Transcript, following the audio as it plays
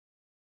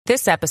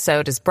This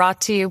episode is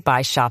brought to you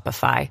by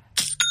Shopify.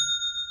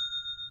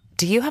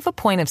 Do you have a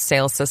point of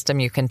sale system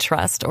you can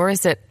trust, or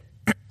is it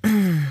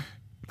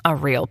a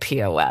real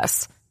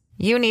POS?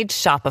 You need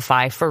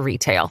Shopify for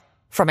retail.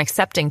 From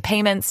accepting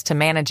payments to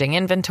managing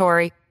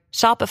inventory,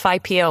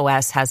 Shopify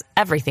POS has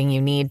everything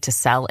you need to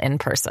sell in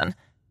person.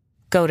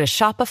 Go to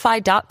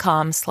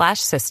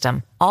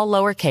shopify.com/system, all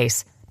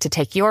lowercase, to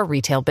take your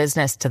retail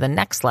business to the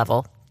next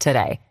level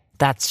today.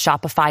 That's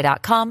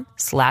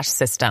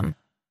shopify.com/system.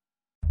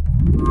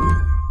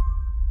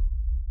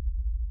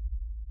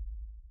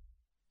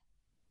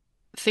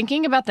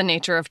 Thinking about the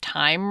nature of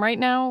time right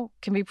now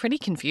can be pretty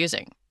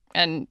confusing,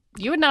 and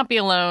you would not be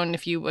alone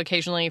if you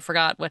occasionally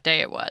forgot what day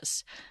it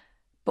was.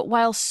 But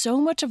while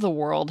so much of the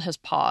world has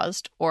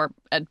paused, or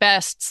at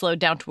best slowed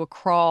down to a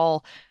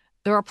crawl,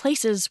 there are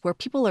places where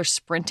people are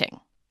sprinting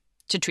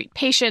to treat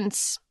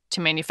patients, to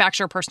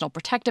manufacture personal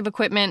protective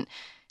equipment,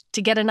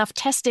 to get enough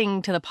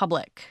testing to the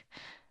public.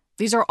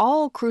 These are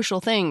all crucial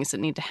things that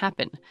need to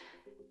happen.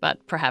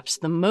 But perhaps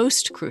the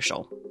most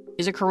crucial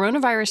is a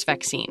coronavirus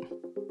vaccine.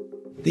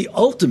 The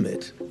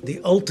ultimate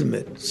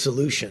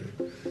solution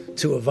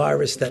to a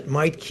virus that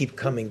might keep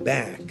coming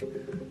back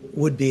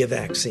would be a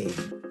vaccine.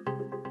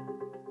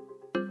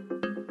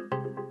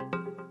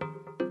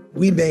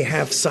 We may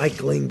have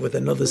cycling with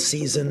another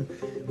season.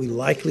 We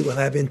likely will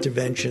have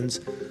interventions,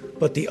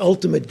 but the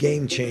ultimate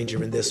game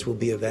changer in this will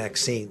be a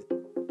vaccine.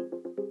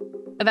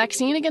 A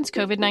vaccine against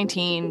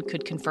COVID-19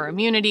 could confer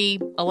immunity,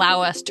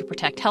 allow us to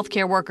protect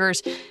healthcare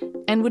workers,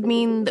 and would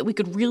mean that we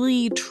could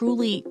really,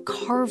 truly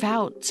carve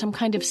out some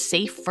kind of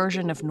safe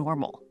version of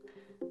normal.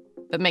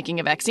 But making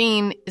a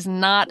vaccine is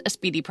not a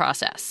speedy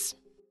process.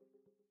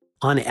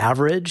 On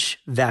average,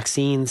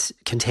 vaccines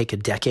can take a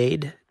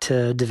decade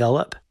to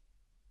develop.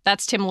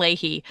 That's Tim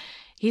Leahy.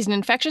 He's an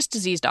infectious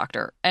disease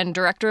doctor and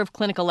director of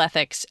clinical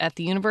ethics at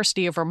the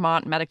University of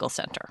Vermont Medical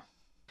Center.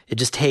 It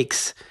just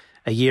takes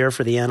a year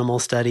for the animal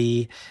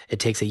study. It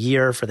takes a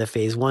year for the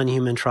phase 1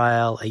 human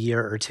trial, a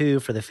year or two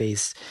for the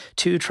phase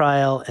 2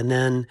 trial, and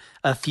then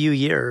a few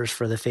years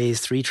for the phase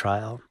 3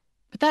 trial.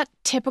 But that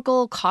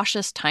typical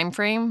cautious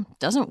timeframe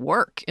doesn't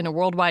work in a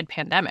worldwide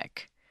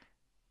pandemic.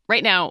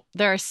 Right now,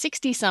 there are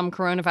 60-some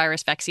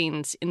coronavirus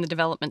vaccines in the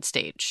development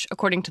stage,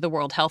 according to the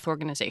World Health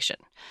Organization.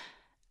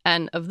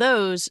 And of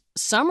those,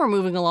 some are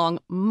moving along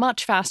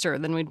much faster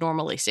than we'd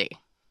normally see.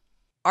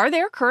 Are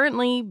there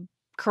currently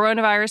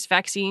coronavirus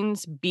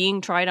vaccines being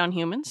tried on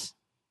humans?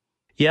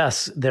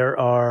 Yes, there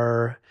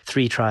are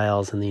 3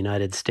 trials in the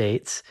United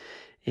States,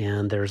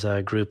 and there's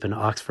a group in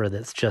Oxford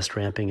that's just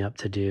ramping up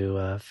to do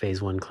a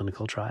phase 1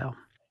 clinical trial.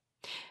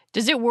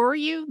 Does it worry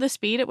you, the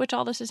speed at which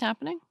all this is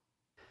happening?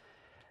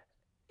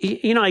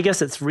 You know, I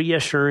guess it's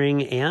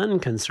reassuring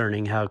and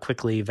concerning how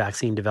quickly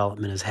vaccine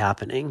development is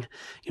happening.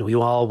 You know, we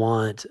all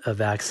want a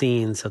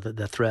vaccine so that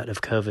the threat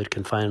of COVID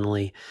can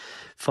finally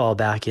fall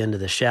back into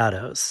the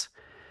shadows.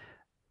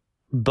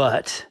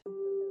 But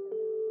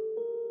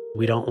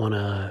we don't want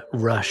to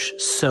rush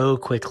so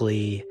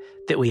quickly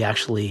that we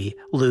actually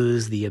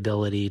lose the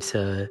ability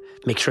to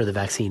make sure the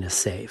vaccine is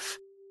safe.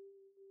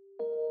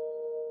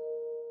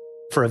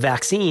 For a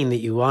vaccine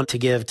that you want to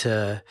give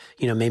to,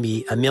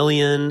 maybe 1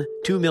 million,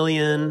 2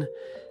 million,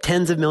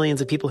 tens of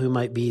millions of people who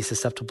might be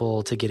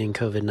susceptible to getting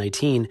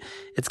COVID-19,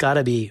 it's got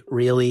to be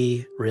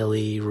really,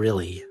 really,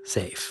 really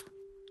safe.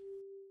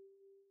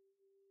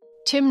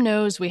 Tim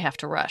knows we have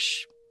to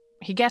rush.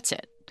 He gets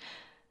it.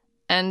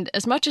 And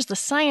as much as the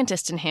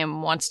scientist in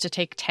him wants to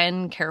take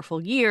 10 careful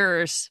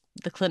years,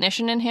 the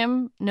clinician in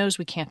him knows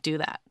we can't do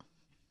that.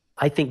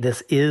 I think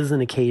this is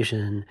an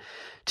occasion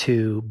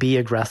to be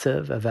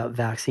aggressive about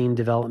vaccine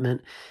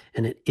development,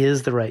 and it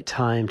is the right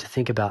time to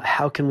think about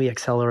how can we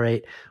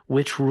accelerate,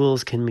 which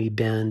rules can we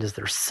bend, is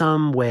there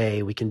some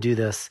way we can do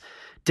this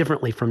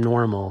differently from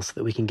normal so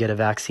that we can get a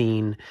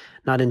vaccine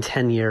not in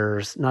 10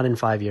 years, not in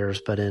 5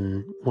 years, but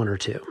in 1 or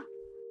 2.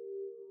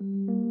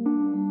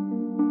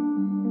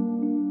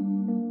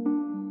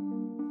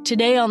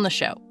 Today on the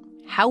show,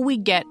 how we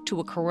get to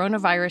a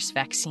coronavirus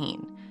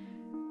vaccine.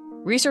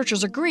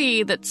 Researchers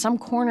agree that some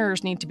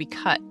corners need to be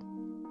cut,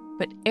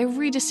 but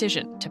every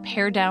decision to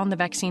pare down the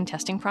vaccine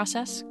testing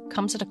process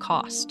comes at a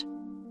cost.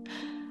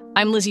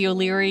 I'm Lizzie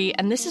O'Leary,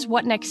 and this is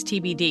What Next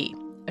TBD,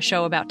 a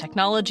show about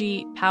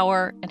technology,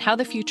 power, and how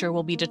the future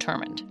will be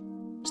determined.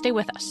 Stay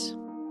with us.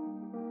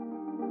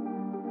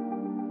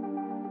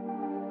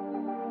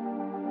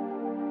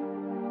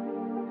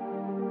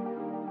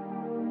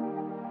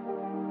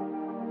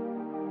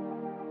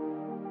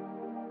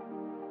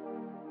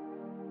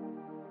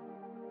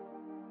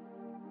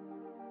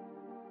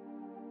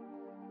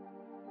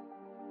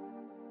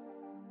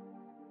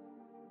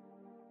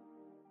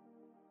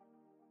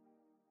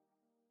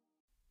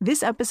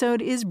 This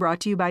episode is brought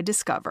to you by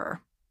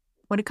Discover.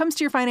 When it comes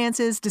to your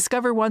finances,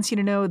 Discover wants you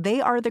to know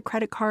they are the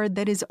credit card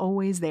that is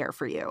always there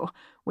for you.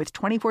 With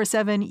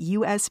 24/7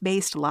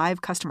 U.S.-based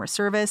live customer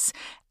service,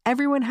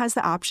 everyone has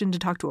the option to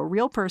talk to a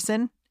real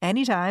person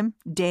anytime,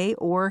 day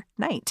or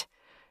night.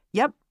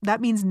 Yep,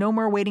 that means no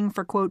more waiting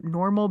for, quote,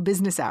 normal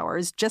business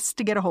hours just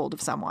to get a hold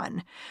of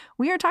someone.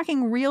 We are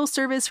talking real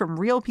service from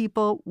real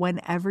people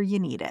whenever you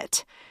need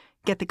it.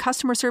 Get the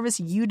customer service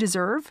you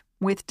deserve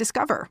with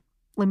Discover.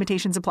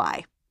 Limitations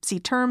apply. See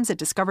terms at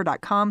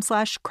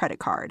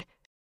discover.com/creditcard.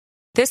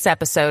 This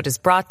episode is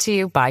brought to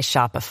you by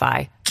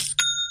Shopify.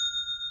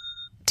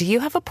 Do you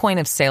have a point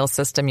of sale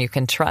system you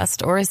can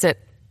trust, or is it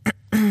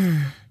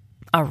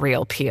a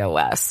real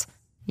POS?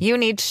 You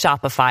need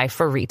Shopify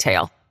for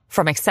retail.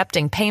 From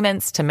accepting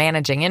payments to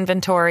managing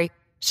inventory,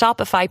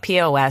 Shopify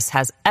POS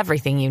has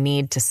everything you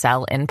need to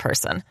sell in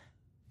person.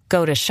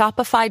 Go to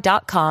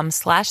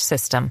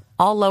shopify.com/system,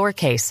 all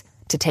lowercase,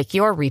 to take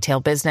your retail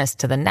business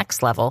to the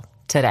next level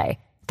today.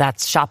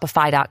 That's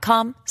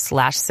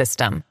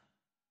shopify.com/system.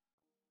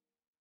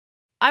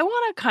 I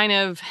want to kind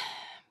of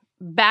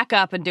back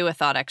up and do a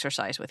thought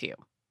exercise with you.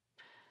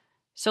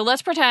 So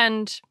let's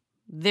pretend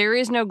there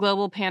is no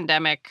global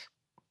pandemic.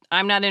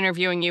 I'm not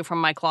interviewing you from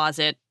my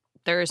closet.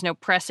 There is no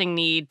pressing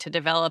need to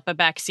develop a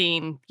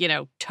vaccine,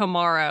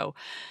 tomorrow.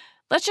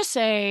 Let's just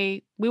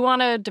say we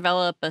want to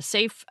develop a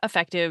safe,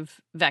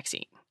 effective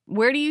vaccine.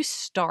 Where do you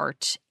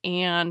start,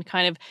 and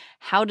kind of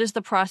how does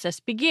the process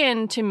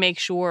begin to make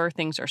sure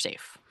things are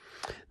safe?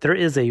 There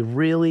is a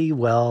really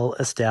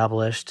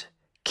well-established,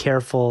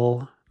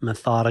 careful,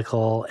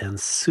 methodical, and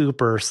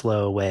super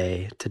slow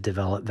way to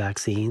develop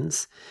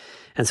vaccines.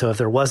 And so if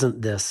there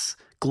wasn't this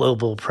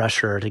global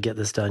pressure to get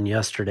this done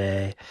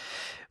yesterday,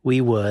 we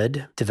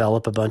would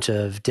develop a bunch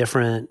of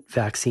different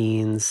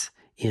vaccines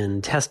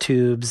in test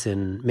tubes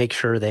and make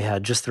sure they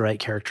had just the right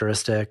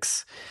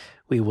characteristics.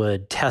 We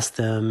would test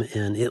them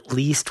in at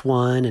least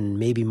one and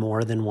maybe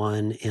more than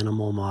one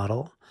animal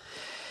model.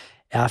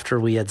 After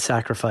we had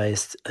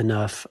sacrificed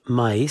enough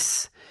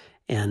mice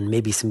and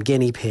maybe some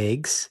guinea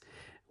pigs,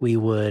 we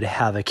would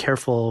have a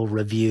careful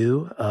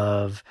review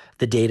of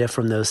the data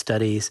from those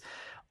studies.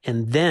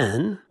 And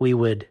then we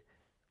would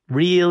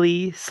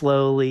really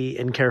slowly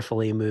and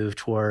carefully move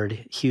toward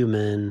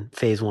human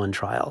phase 1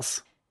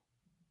 trials.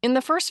 In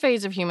the first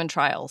phase of human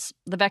trials,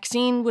 the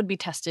vaccine would be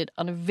tested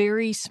on a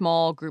very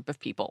small group of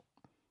people.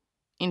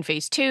 In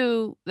phase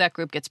 2, that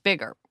group gets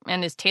bigger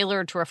and is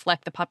tailored to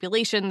reflect the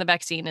population the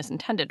vaccine is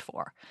intended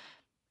for.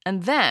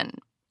 And then,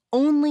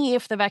 only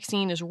if the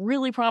vaccine is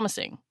really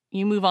promising,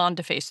 you move on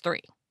to phase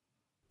 3.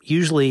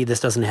 Usually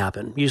this doesn't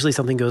happen. Usually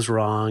something goes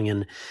wrong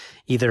and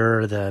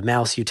either the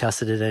mouse you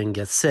tested it in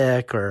gets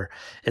sick or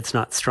it's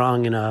not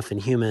strong enough in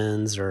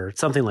humans or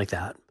something like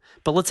that.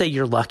 But let's say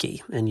you're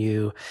lucky and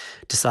you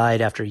decide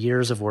after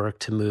years of work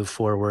to move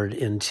forward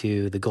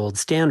into the gold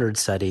standard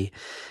study.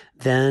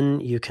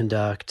 Then you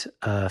conduct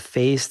a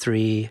phase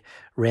 3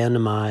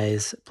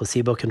 randomized,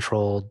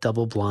 placebo-controlled,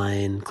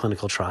 double-blind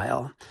clinical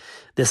trial.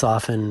 This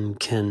often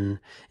can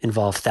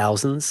involve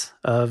thousands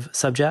of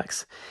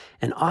subjects.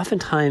 And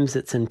oftentimes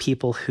it's in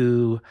people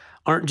who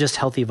aren't just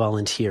healthy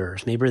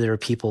volunteers. Maybe there are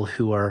people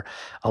who are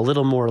a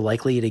little more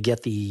likely to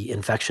get the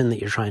infection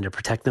that you're trying to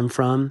protect them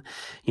from.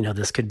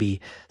 This could be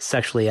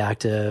sexually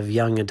active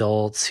young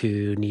adults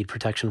who need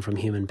protection from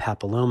human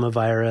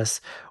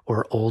papillomavirus,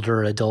 or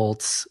older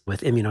adults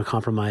with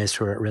immunocompromised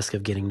who are at risk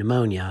of getting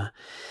pneumonia.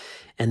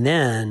 And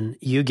then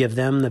you give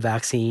them the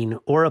vaccine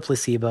or a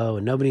placebo,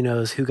 and nobody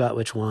knows who got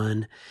which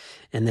one.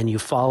 And then you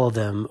follow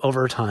them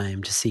over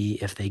time to see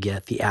if they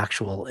get the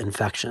actual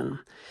infection.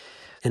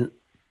 And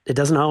it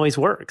doesn't always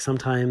work.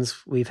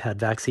 Sometimes we've had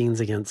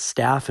vaccines against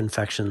staph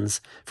infections,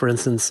 for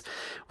instance,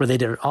 where they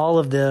did all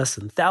of this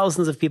and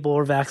thousands of people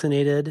were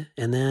vaccinated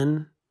and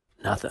then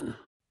nothing.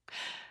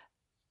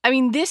 I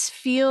mean, this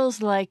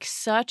feels like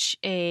such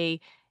a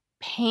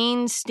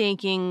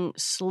painstaking,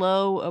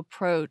 slow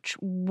approach.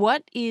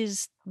 What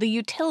is the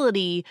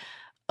utility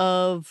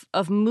of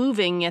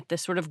moving at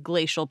this sort of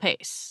glacial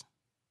pace?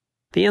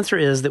 The answer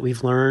is that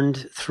we've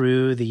learned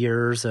through the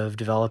years of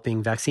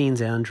developing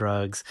vaccines and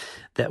drugs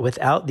that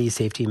without these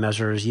safety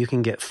measures, you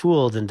can get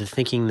fooled into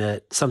thinking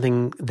that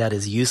something that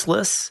is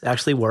useless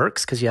actually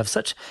works because you have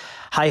such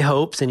high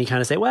hopes and you kind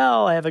of say,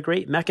 well, I have a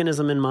great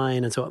mechanism in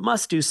mind and so it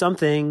must do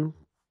something,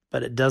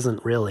 but it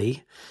doesn't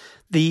really.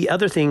 The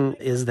other thing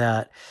is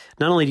that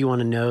not only do you want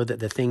to know that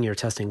the thing you're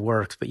testing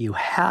works, but you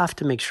have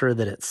to make sure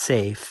that it's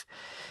safe.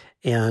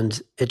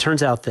 And it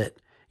turns out that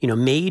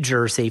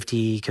major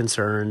safety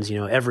concerns,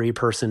 every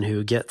person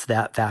who gets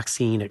that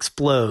vaccine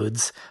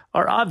explodes,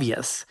 are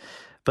obvious.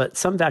 But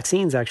some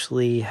vaccines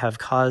actually have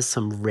caused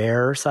some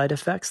rare side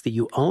effects that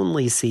you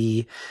only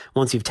see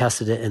once you've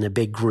tested it in a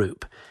big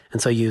group. And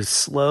so you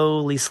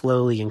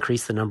slowly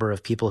increase the number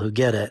of people who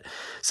get it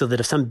so that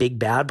if some big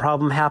bad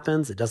problem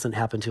happens, it doesn't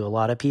happen to a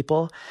lot of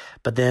people.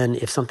 But then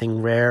if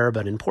something rare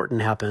but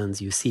important happens,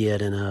 you see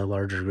it in a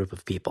larger group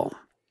of people.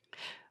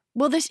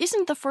 Well, this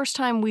isn't the first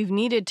time we've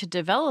needed to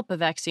develop a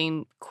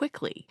vaccine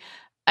quickly.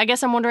 I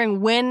guess I'm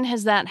wondering, when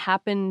has that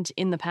happened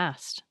in the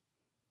past?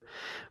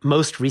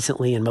 Most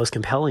recently and most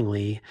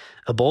compellingly,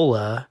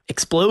 Ebola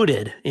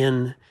exploded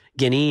in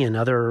Guinea and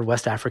other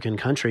West African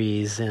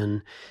countries.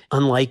 And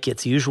unlike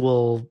its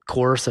usual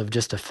course of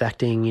just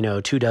affecting,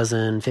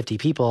 50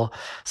 people,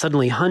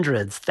 suddenly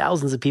hundreds,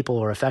 thousands of people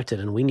were affected,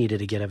 and we needed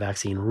to get a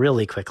vaccine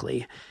really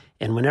quickly.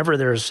 And whenever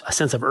there's a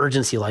sense of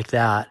urgency like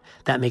that,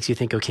 that makes you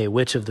think, okay,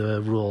 which of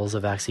the rules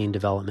of vaccine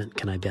development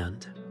can I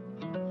bend?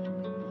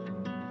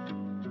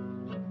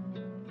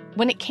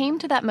 When it came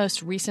to that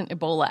most recent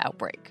Ebola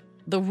outbreak,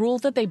 the rule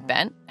that they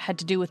bent had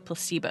to do with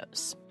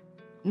placebos.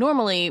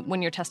 Normally,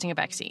 when you're testing a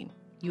vaccine,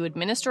 you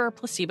administer a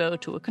placebo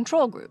to a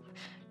control group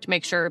to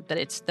make sure that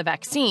it's the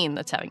vaccine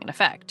that's having an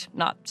effect,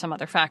 not some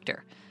other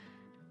factor.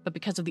 But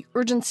because of the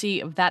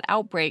urgency of that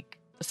outbreak,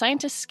 the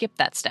scientists skipped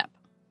that step.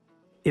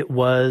 It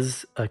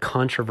was a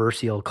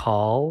controversial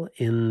call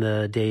in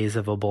the days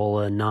of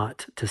Ebola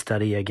not to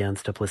study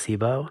against a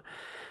placebo.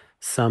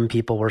 Some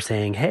people were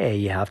saying, hey,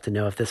 you have to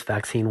know if this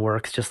vaccine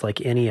works just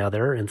like any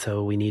other, and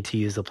so we need to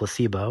use a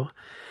placebo.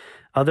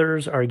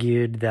 Others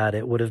argued that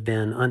it would have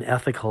been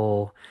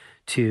unethical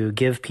to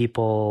give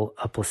people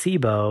a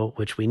placebo,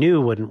 which we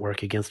knew wouldn't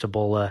work against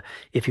Ebola,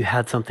 if you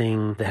had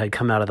something that had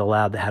come out of the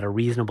lab that had a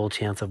reasonable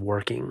chance of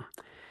working.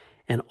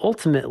 And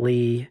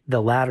ultimately,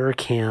 the latter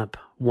camp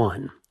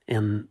won,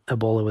 and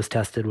Ebola was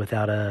tested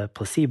without a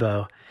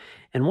placebo.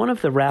 And one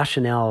of the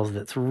rationales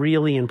that's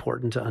really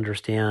important to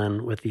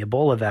understand with the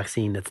Ebola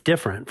vaccine that's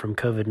different from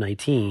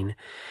COVID-19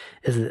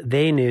 is that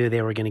they knew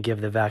they were going to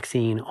give the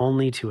vaccine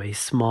only to a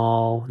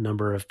small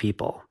number of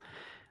people,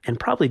 and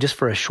probably just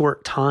for a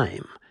short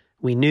time.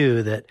 We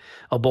knew that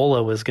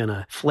Ebola was going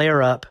to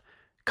flare up,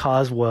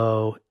 cause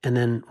woe, and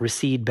then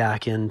recede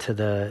back into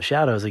the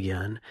shadows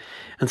again.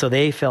 And so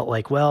they felt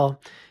like, well,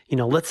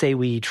 let's say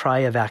we try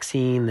a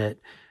vaccine that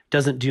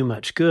doesn't do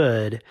much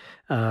good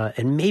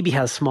and maybe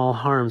has small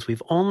harms.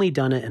 We've only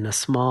done it in a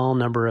small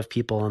number of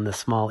people in this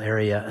small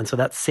area. And so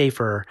that's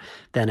safer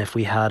than if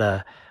we had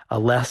a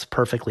less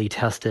perfectly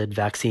tested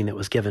vaccine that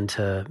was given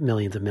to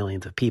millions and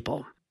millions of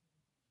people.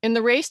 In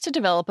the race to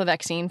develop a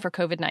vaccine for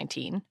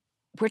COVID-19,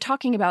 we're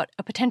talking about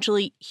a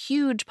potentially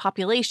huge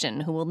population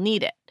who will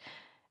need it.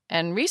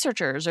 And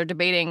researchers are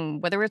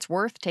debating whether it's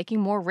worth taking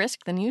more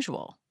risk than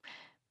usual.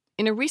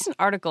 In a recent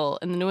article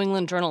in the New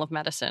England Journal of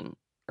Medicine,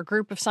 a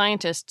group of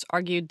scientists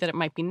argued that it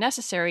might be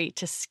necessary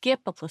to skip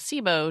a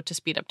placebo to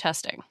speed up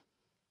testing.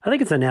 I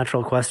think it's a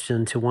natural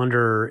question to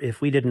wonder, if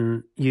we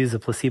didn't use a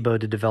placebo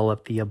to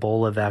develop the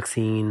Ebola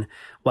vaccine,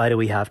 why do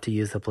we have to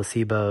use a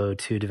placebo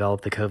to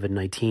develop the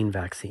COVID-19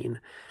 vaccine?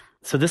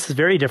 So this is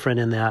very different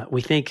in that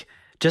we think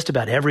just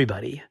about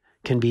everybody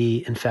can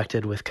be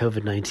infected with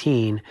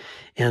COVID-19.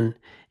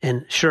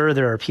 And sure,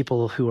 there are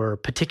people who are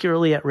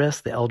particularly at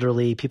risk, the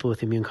elderly, people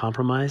with immune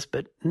compromise,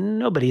 but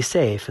nobody's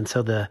safe. And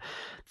so the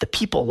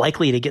people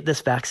likely to get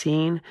this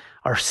vaccine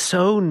are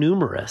so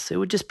numerous. It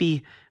would just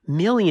be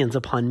millions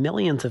upon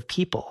millions of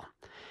people.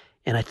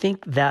 And I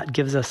think that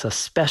gives us a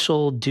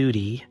special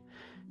duty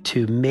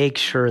to make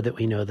sure that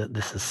we know that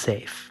this is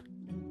safe.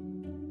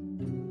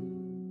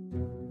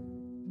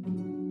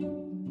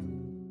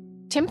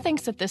 Tim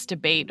thinks that this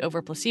debate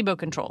over placebo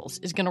controls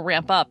is going to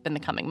ramp up in the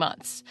coming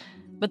months.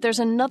 But there's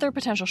another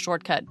potential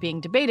shortcut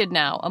being debated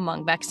now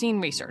among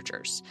vaccine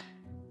researchers.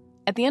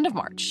 At the end of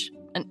March,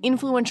 an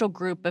influential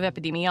group of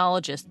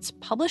epidemiologists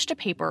published a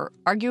paper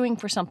arguing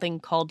for something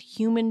called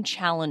human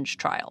challenge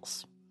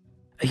trials.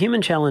 A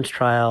human challenge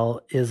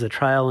trial is a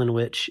trial in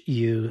which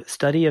you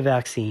study a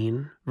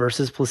vaccine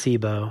versus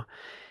placebo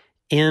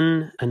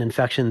in an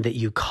infection that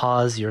you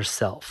cause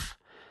yourself.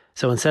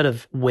 So instead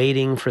of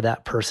waiting for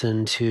that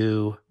person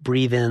to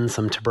breathe in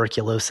some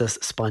tuberculosis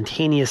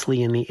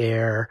spontaneously in the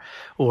air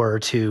or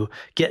to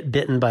get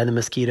bitten by the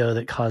mosquito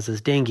that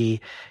causes dengue,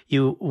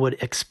 you would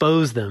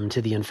expose them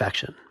to the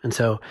infection. And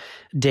so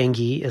dengue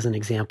is an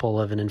example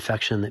of an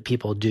infection that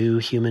people do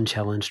human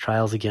challenge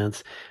trials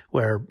against,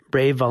 where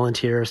brave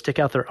volunteers stick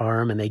out their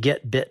arm and they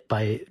get bit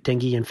by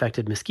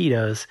dengue-infected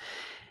mosquitoes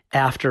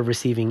after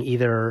receiving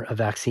either a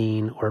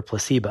vaccine or a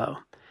placebo.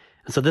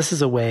 And so this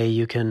is a way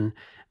you can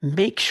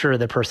make sure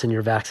the person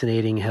you're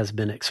vaccinating has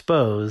been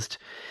exposed,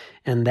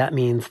 and that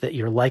means that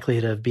your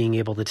likelihood of being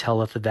able to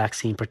tell if the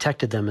vaccine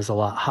protected them is a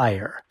lot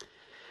higher.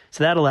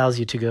 So that allows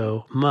you to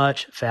go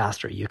much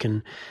faster. You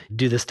can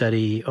do the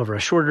study over a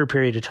shorter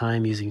period of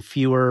time using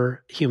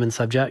fewer human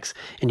subjects,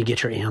 and you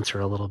get your answer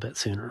a little bit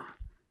sooner.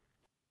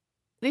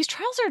 These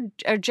trials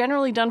are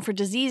generally done for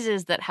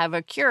diseases that have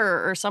a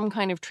cure or some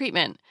kind of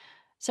treatment.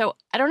 So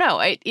I don't know.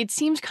 It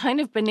seems kind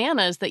of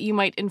bananas that you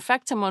might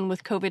infect someone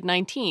with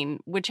COVID-19,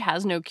 which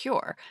has no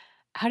cure.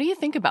 How do you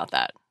think about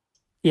that?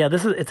 Yeah,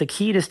 it's a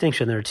key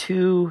distinction. There are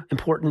two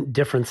important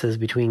differences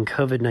between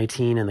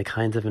COVID-19 and the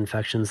kinds of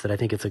infections that I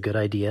think it's a good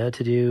idea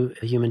to do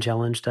human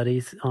challenge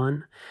studies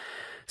on.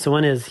 So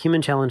one is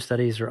human challenge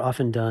studies are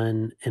often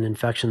done in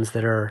infections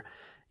that are,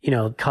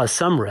 cause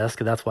some risk.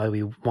 That's why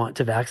we want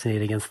to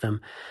vaccinate against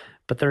them,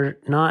 but they're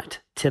not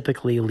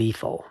typically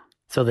lethal.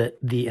 So that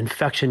the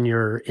infection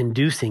you're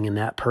inducing in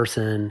that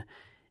person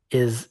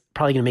is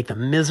probably going to make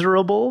them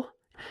miserable,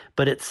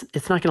 but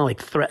it's not going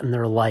to threaten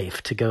their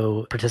life to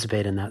go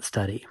participate in that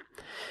study.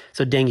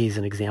 So dengue is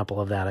an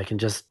example of that. I can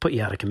just put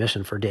you out of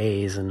commission for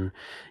days and,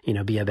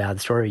 be a bad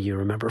story you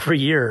remember for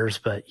years,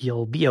 but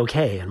you'll be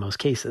okay in most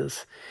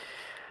cases.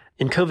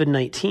 In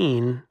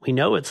COVID-19, we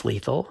know it's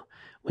lethal.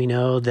 We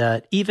know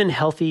that even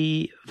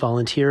healthy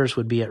volunteers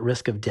would be at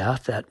risk of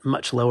death at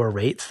much lower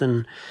rates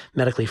than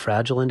medically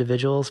fragile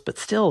individuals, but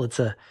still it's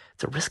a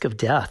risk of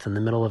death in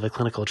the middle of a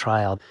clinical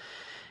trial.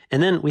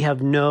 And then we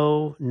have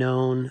no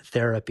known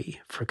therapy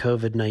for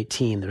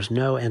COVID-19. There's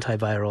no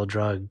antiviral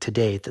drug to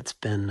date that's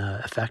been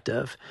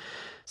effective.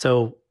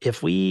 So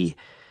if we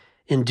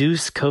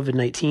induce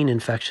COVID-19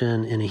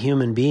 infection in a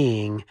human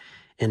being,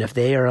 and if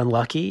they are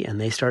unlucky and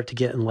they start to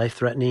get in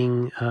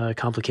life-threatening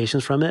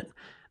complications from it,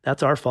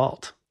 that's our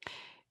fault.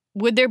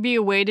 Would there be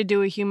a way to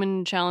do a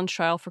human challenge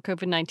trial for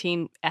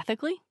COVID-19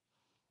 ethically?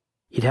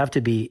 You'd have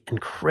to be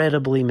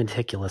incredibly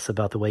meticulous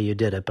about the way you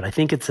did it, but I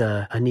think it's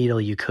a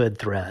needle you could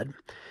thread.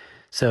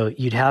 So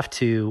you'd have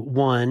to,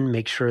 one,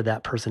 make sure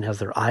that person has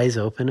their eyes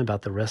open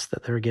about the risk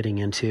that they're getting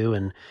into.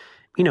 And,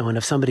 and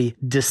if somebody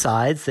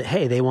decides that,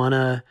 hey, they want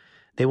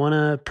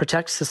to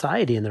protect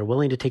society and they're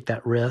willing to take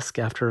that risk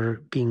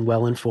after being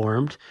well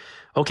informed,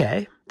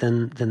 okay,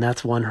 then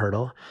that's one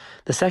hurdle.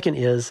 The second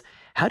is,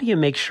 how do you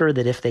make sure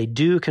that if they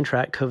do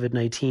contract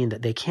COVID-19,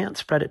 that they can't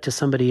spread it to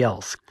somebody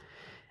else?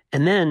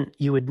 And then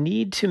you would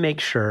need to make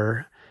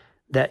sure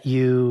that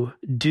you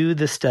do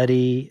the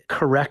study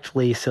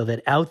correctly so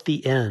that out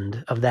the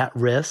end of that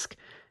risk,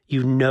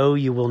 you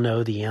will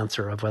know the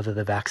answer of whether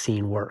the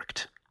vaccine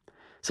worked.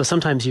 So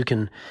sometimes you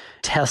can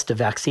test a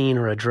vaccine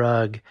or a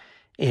drug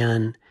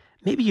and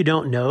maybe you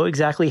don't know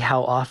exactly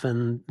how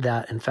often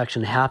that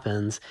infection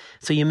happens.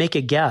 So you make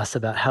a guess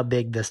about how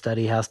big the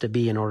study has to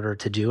be in order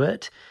to do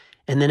it.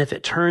 And then if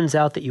it turns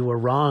out that you were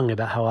wrong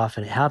about how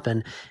often it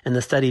happened and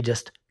the study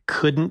just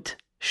couldn't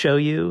show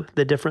you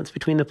the difference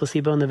between the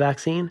placebo and the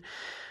vaccine,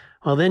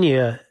 well, then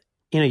you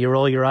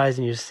roll your eyes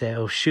and you just say,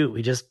 oh, shoot,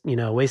 we just,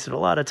 wasted a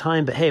lot of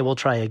time, but hey, we'll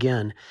try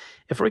again.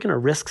 If we're going to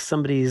risk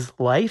somebody's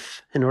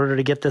life in order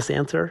to get this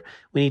answer,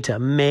 we need to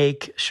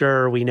make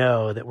sure we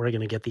know that we're going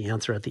to get the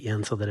answer at the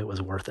end so that it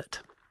was worth it.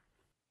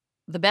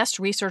 The best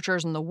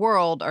researchers in the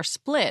world are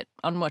split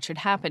on what should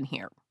happen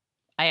here.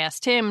 I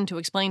asked him to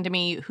explain to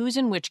me who's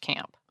in which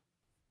camp.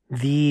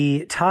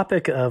 The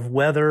topic of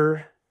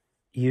whether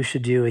you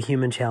should do a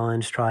human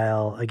challenge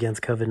trial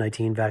against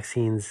COVID-19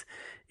 vaccines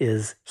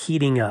is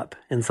heating up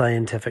in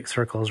scientific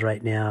circles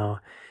right now.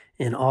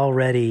 And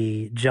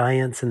already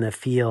giants in the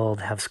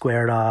field have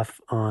squared off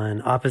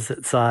on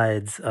opposite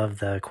sides of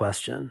the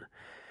question.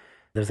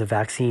 There's a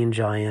vaccine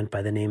giant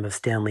by the name of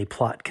Stanley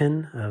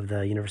Plotkin of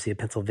the University of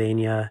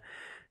Pennsylvania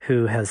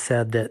who has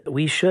said that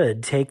we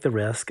should take the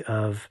risk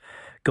of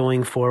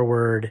going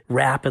forward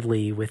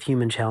rapidly with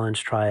human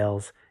challenge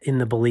trials in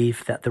the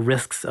belief that the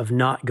risks of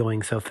not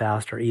going so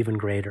fast are even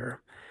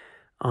greater.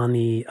 On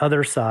the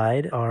other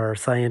side are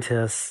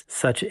scientists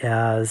such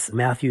as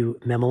Matthew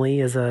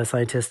Memoli is a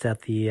scientist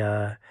at the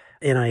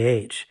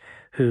NIH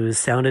who's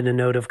sounded a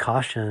note of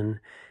caution.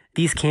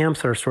 These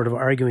camps are sort of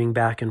arguing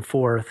back and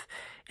forth.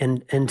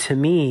 And to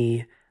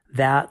me,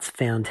 that's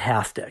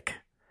fantastic.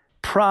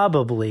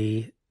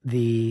 Probably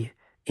the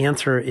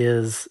answer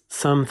is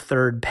some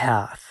third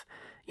path.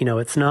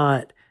 It's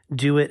not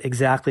do it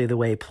exactly the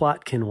way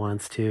Plotkin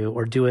wants to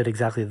or do it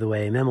exactly the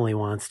way Memoli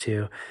wants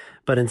to,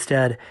 but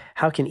instead,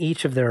 how can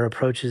each of their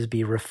approaches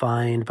be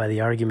refined by the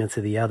arguments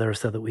of the other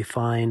so that we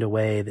find a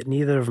way that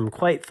neither of them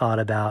quite thought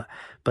about,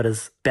 but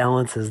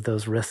balances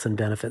those risks and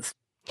benefits?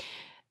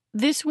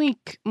 This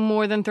week,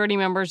 more than 30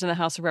 members in the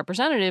House of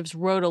Representatives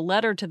wrote a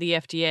letter to the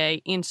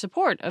FDA in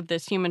support of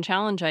this human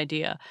challenge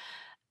idea.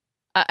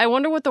 I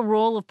wonder what the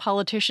role of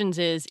politicians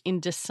is in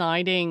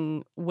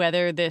deciding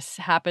whether this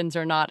happens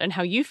or not, and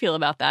how you feel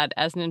about that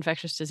as an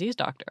infectious disease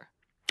doctor.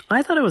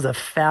 I thought it was a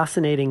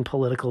fascinating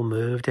political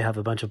move to have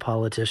a bunch of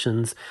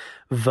politicians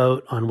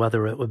vote on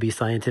whether it would be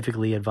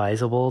scientifically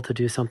advisable to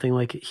do something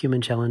like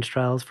human challenge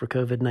trials for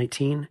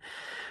COVID-19.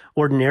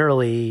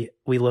 Ordinarily,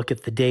 we look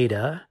at the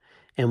data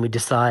and we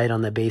decide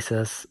on the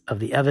basis of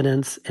the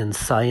evidence and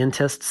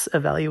scientists'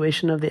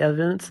 evaluation of the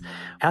evidence.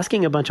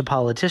 Asking a bunch of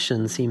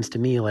politicians seems to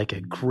me like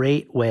a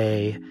great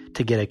way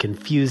to get a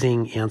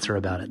confusing answer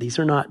about it. These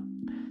are not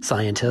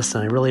scientists,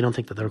 and I really don't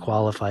think that they're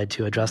qualified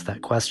to address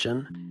that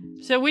question.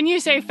 So when you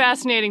say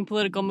fascinating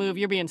political move,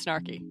 you're being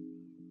snarky.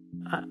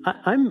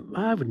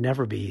 I would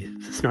never be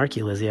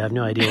snarky, Lizzie. I have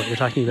no idea what you're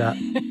talking about.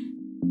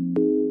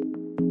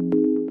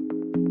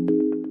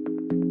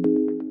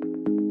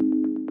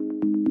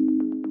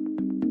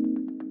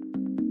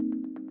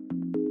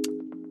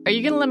 Are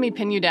you going to let me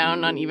pin you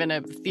down on even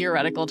a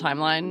theoretical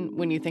timeline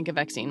when you think a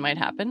vaccine might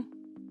happen?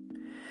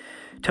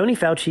 Tony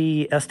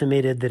Fauci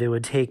estimated that it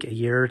would take a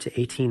year to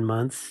 18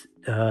 months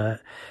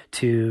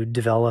to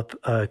develop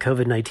a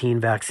COVID-19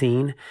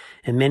 vaccine,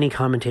 and many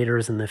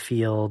commentators in the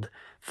field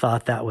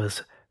thought that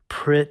was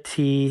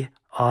pretty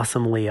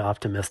awesomely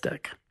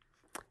optimistic.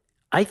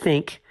 I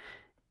think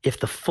if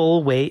the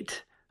full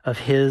weight of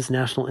his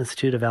National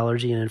Institute of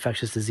Allergy and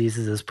Infectious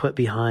Diseases is put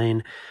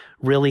behind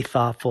really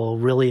thoughtful,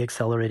 really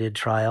accelerated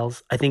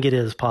trials, I think it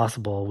is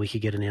possible we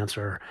could get an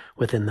answer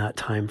within that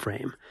time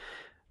frame.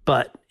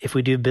 But if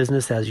we do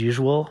business as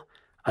usual,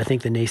 I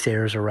think the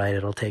naysayers are right.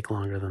 It'll take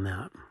longer than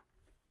that.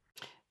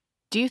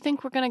 Do you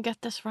think we're going to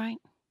get this right?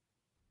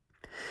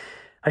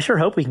 I sure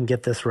hope we can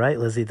get this right,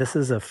 Lizzie. This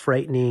is a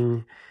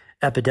frightening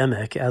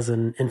epidemic. As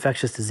an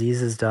infectious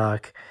diseases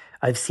doc,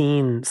 I've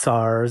seen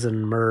SARS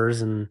and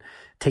MERS and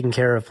taken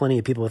care of plenty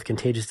of people with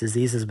contagious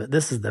diseases, but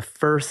this is the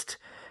first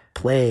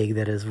plague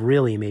that has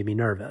really made me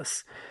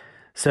nervous.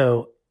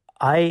 So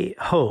I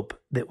hope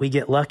that we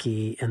get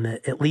lucky and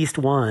that at least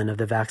one of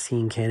the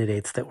vaccine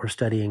candidates that we're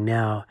studying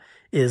now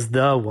is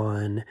the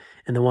one,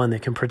 and the one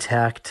that can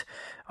protect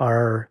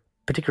our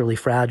particularly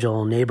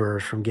fragile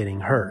neighbors from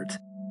getting hurt.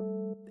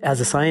 As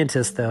a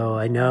scientist, though,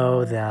 I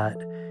know that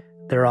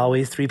there are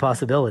always three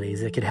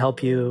possibilities. It could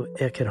help you,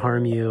 it could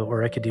harm you,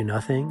 or it could do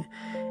nothing.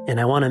 And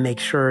I want to make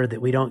sure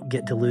that we don't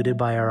get deluded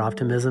by our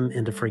optimism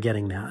into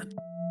forgetting that.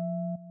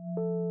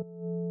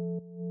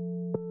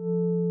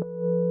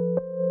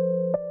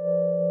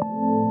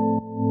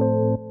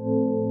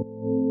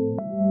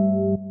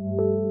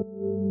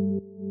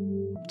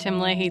 Tim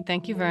Lahey,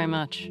 thank you very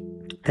much.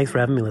 Thanks for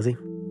having me, Lizzie.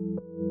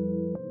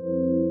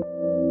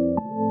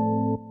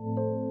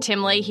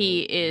 Tim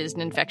Lahey is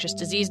an infectious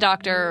disease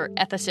doctor,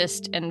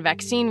 ethicist, and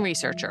vaccine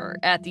researcher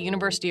at the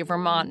University of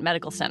Vermont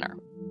Medical Center.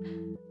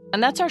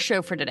 And that's our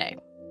show for today.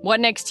 What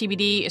Next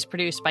TBD is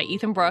produced by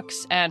Ethan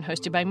Brooks and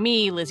hosted by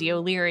me, Lizzie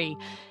O'Leary,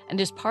 and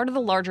is part of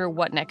the larger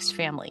What Next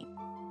family.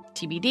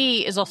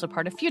 TBD is also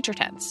part of Future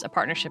Tense, a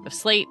partnership of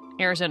Slate,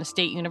 Arizona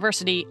State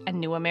University,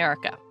 and New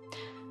America.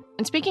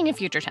 And speaking of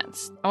Future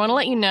Tense, I want to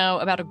let you know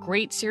about a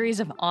great series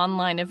of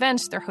online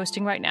events they're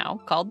hosting right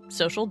now called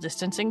Social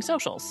Distancing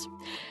Socials.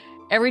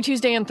 Every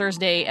Tuesday and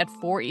Thursday at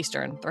 4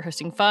 Eastern, they're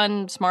hosting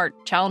fun,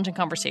 smart, challenging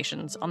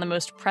conversations on the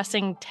most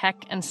pressing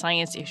tech and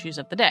science issues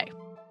of the day.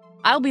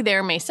 I'll be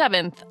there May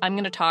 7th. I'm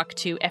going to talk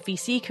to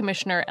FEC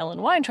Commissioner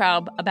Ellen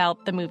Weintraub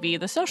about the movie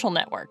The Social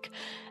Network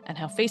and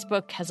how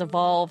Facebook has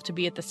evolved to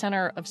be at the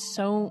center of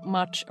so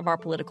much of our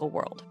political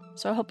world.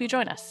 So I hope you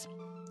join us.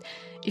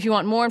 If you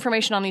want more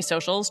information on these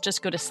socials,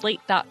 just go to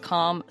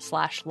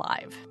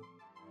slate.com/live.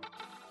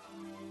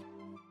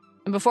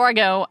 And before I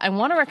go, I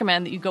want to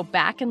recommend that you go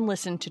back and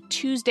listen to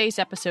Tuesday's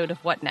episode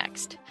of What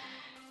Next.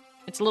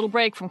 It's a little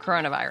break from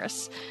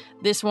coronavirus.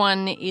 This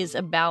one is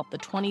about the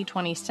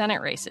 2020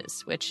 Senate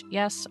races, which,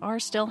 yes, are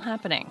still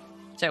happening.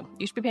 So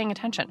you should be paying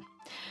attention.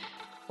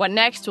 What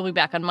Next will be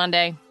back on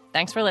Monday.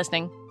 Thanks for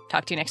listening.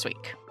 Talk to you next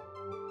week.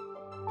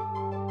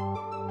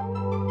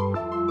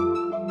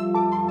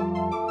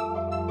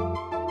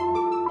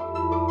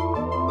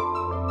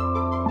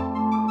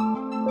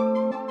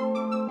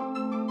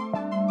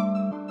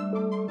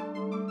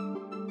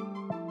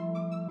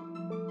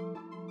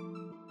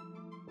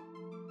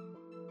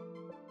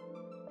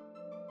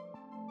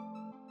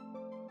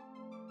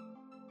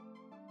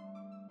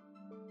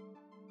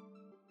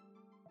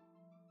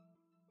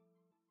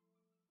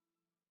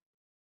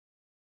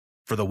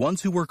 For the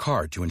ones who work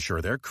hard to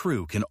ensure their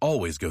crew can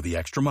always go the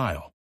extra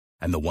mile,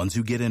 and the ones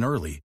who get in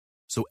early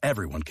so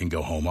everyone can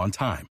go home on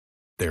time,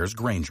 there's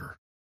Grainger,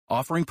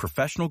 offering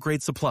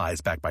professional-grade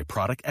supplies backed by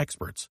product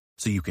experts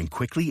so you can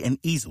quickly and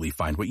easily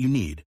find what you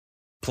need.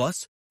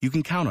 Plus, you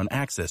can count on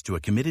access to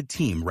a committed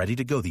team ready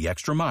to go the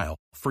extra mile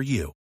for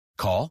you.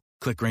 Call,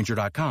 click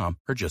Grainger.com,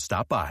 or just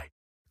stop by.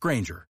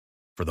 Grainger,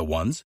 for the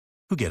ones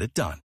who get it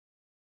done.